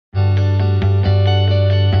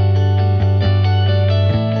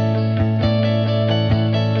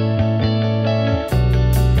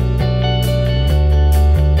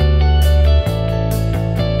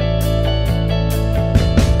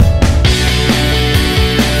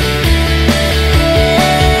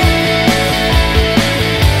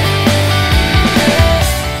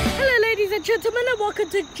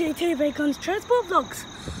GTV Guns Transport Vlogs.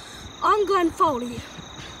 I'm Glen.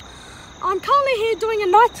 I'm currently here doing a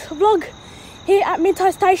night vlog here at Minto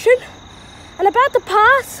Station and about to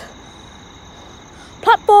pass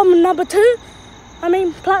platform number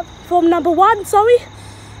 1, sorry.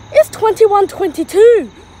 It's 2122.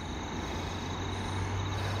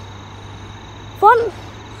 Front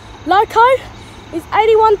loco is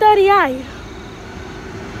 8138.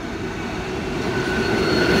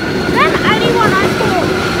 Then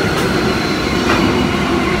 8104.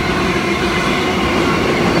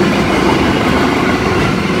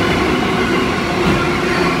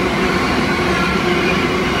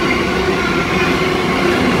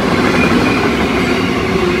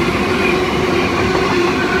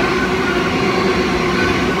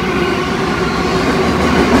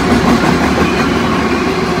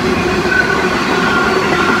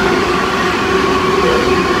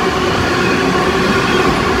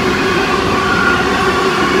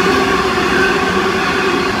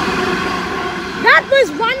 That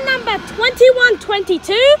was run number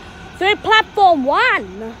 2122 through platform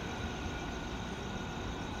 1.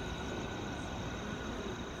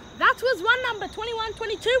 That was run number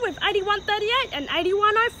 2122 with 8138 and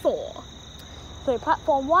 8104 through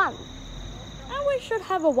platform 1. And we should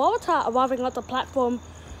have a Waratah arriving at the platform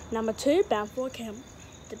number 2 bound for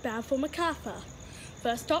Macarthur.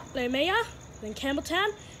 First stop Lumia, then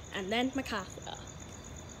Campbelltown, and then Macarthur.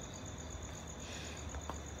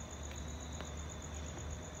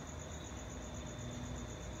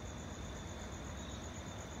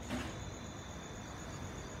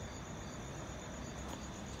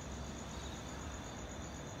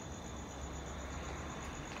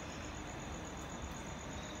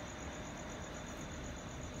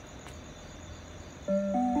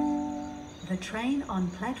 The train on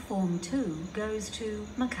platform 2 goes to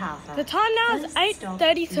Macarthur. The time now is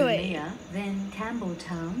 8:33. Then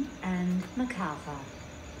Campbelltown and Macarthur.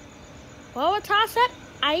 Waratah set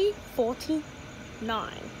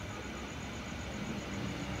A49.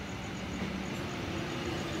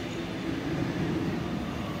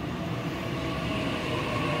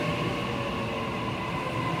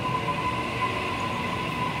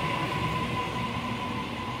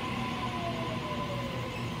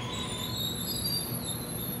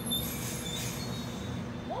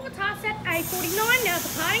 Waratah set A49 now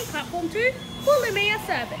departing platform 2 for Lumia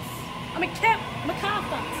service.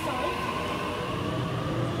 Macarthur, sorry.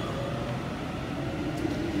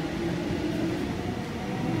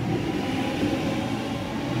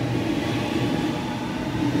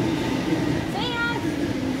 See ya!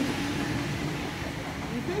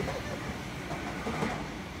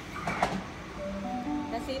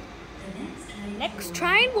 That's it. Next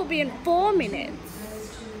train will be in 4 minutes.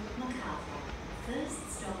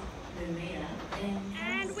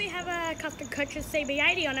 And we have a custom coaches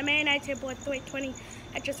CB80 on a man 18.320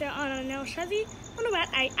 HSL on an L chassis on about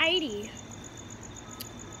 880.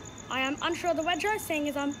 I am unsure of the wedge, seeing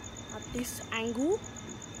as I'm at this angle,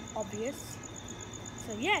 obvious.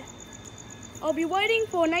 So yeah, I'll be waiting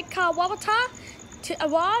for an 8-car Waratah to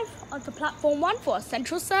arrive onto platform 1 for a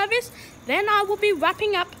central service. Then I will be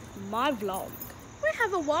wrapping up my vlog. We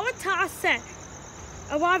have a Waratah set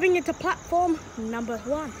arriving into platform number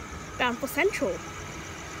 1. Bound for Central.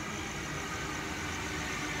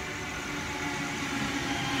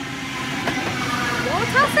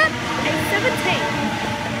 Waratah set A17.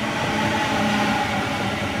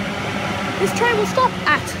 This train will stop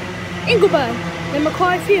at Ingleburn, then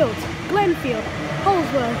Macquarie Fields, Glen Field,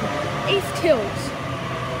 Holsworth, East Hills,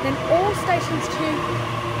 then all stations to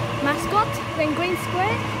Mascot, then Green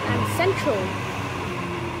Square and Central.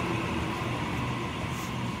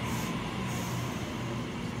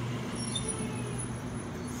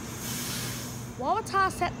 Waratah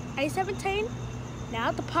set A17,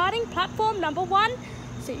 now departing platform number 1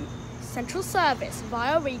 to central service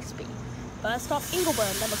via Regsby. First stop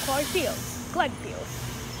Ingleburn, then Macquarie Fields, Glenfield,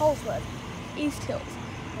 Holsworth, East Hills,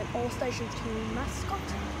 and all stations to Mascot,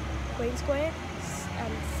 Green Square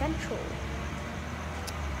and Central.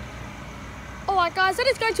 Alright guys, that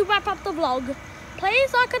is going to wrap up the vlog.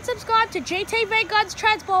 Please like and subscribe to GTV Guns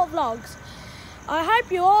Transport Vlogs. I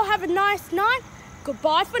hope you all have a nice night.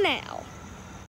 Goodbye for now.